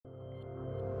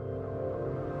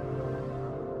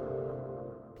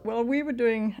Well, we were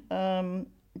doing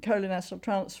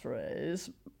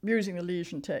cholinestyltransferase using the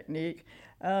lesion technique.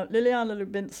 Liliana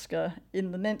Lubinska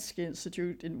in the Nensky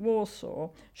Institute in Warsaw,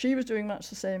 she was doing much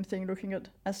the same thing, looking at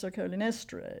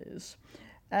acetylcholinesterase.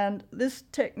 And this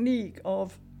technique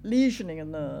of lesioning a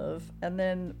nerve and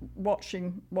then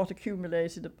watching what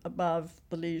accumulated above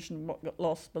the lesion, what got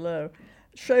lost below,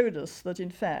 showed us that, in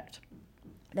fact,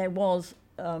 there was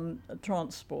a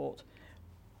transport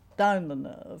down the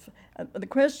nerve. And the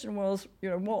question was,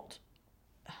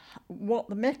 what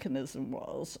the mechanism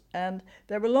was. And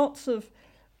there were lots of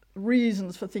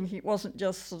reasons for thinking it wasn't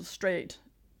just sort of straight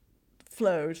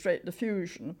flow, straight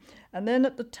diffusion. And then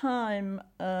at the time,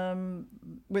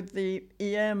 with the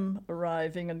EM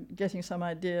arriving and getting some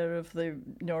idea of the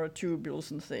neurotubules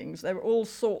and things, there were all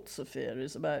sorts of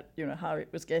theories about, how it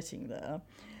was getting there.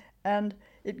 And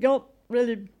it got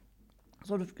really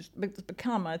sort of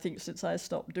become, I think, since I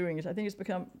stopped doing it, I think it's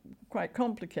become quite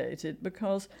complicated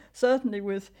because certainly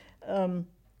with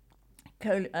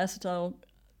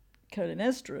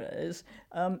acetylcholinesterase,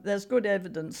 there's good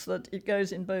evidence that it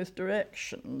goes in both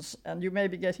directions, and you may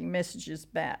be getting messages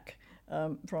back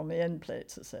from the end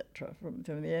plates, etc.,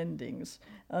 from the endings.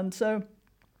 And so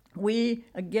we,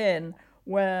 again,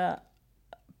 were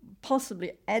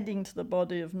possibly adding to the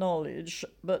body of knowledge,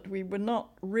 but we were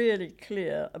not really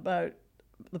clear about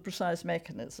the precise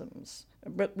mechanisms.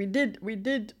 But we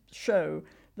did show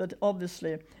that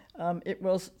obviously it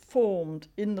was formed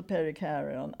in the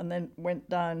pericardium and then went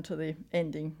down to the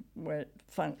ending where it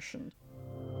functioned.